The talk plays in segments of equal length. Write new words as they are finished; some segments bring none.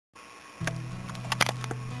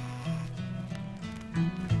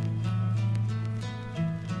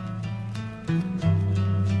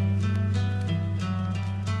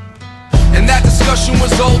discussion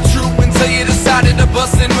was all true until you decided to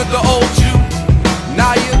bust in with the old you.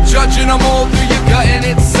 Now you're judging them all through your gut and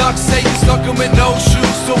it sucks. Say you stuck them with no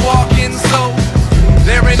shoes to walk in, so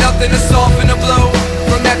there ain't nothing to soften the blow.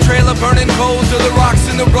 From that trailer burning cold to the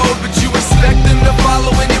rocks in the road, but you expect them to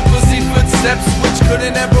follow in your pussy footsteps, which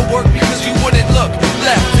couldn't ever work because you wouldn't look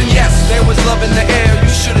left. And yes, there was love in the air,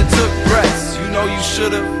 you should've took breaths. You know you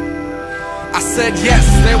should've. I said yes,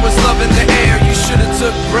 there was love in the air, you should've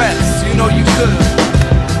took breaths. You know you could've.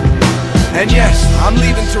 And yes, I'm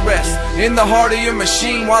leaving to rest in the heart of your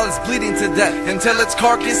machine while it's bleeding to death. Until its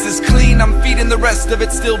carcass is clean, I'm feeding the rest of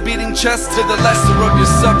it, still beating chest to the lesser of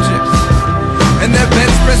your subjects. And their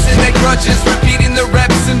bench pressing their grudges, repeating the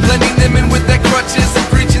reps and blending them in with their crutches, and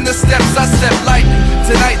preaching the steps I step lightly.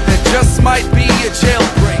 Tonight there just might be a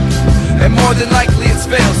jailbreak, and more than likely it's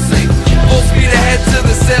fail-safe. Full speed ahead till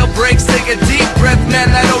the sail breaks. Take a deep breath, man,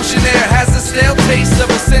 that ocean air has a stale taste of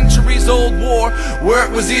a centuries-old war, where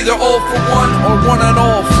it was either all for one or one on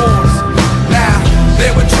all fours.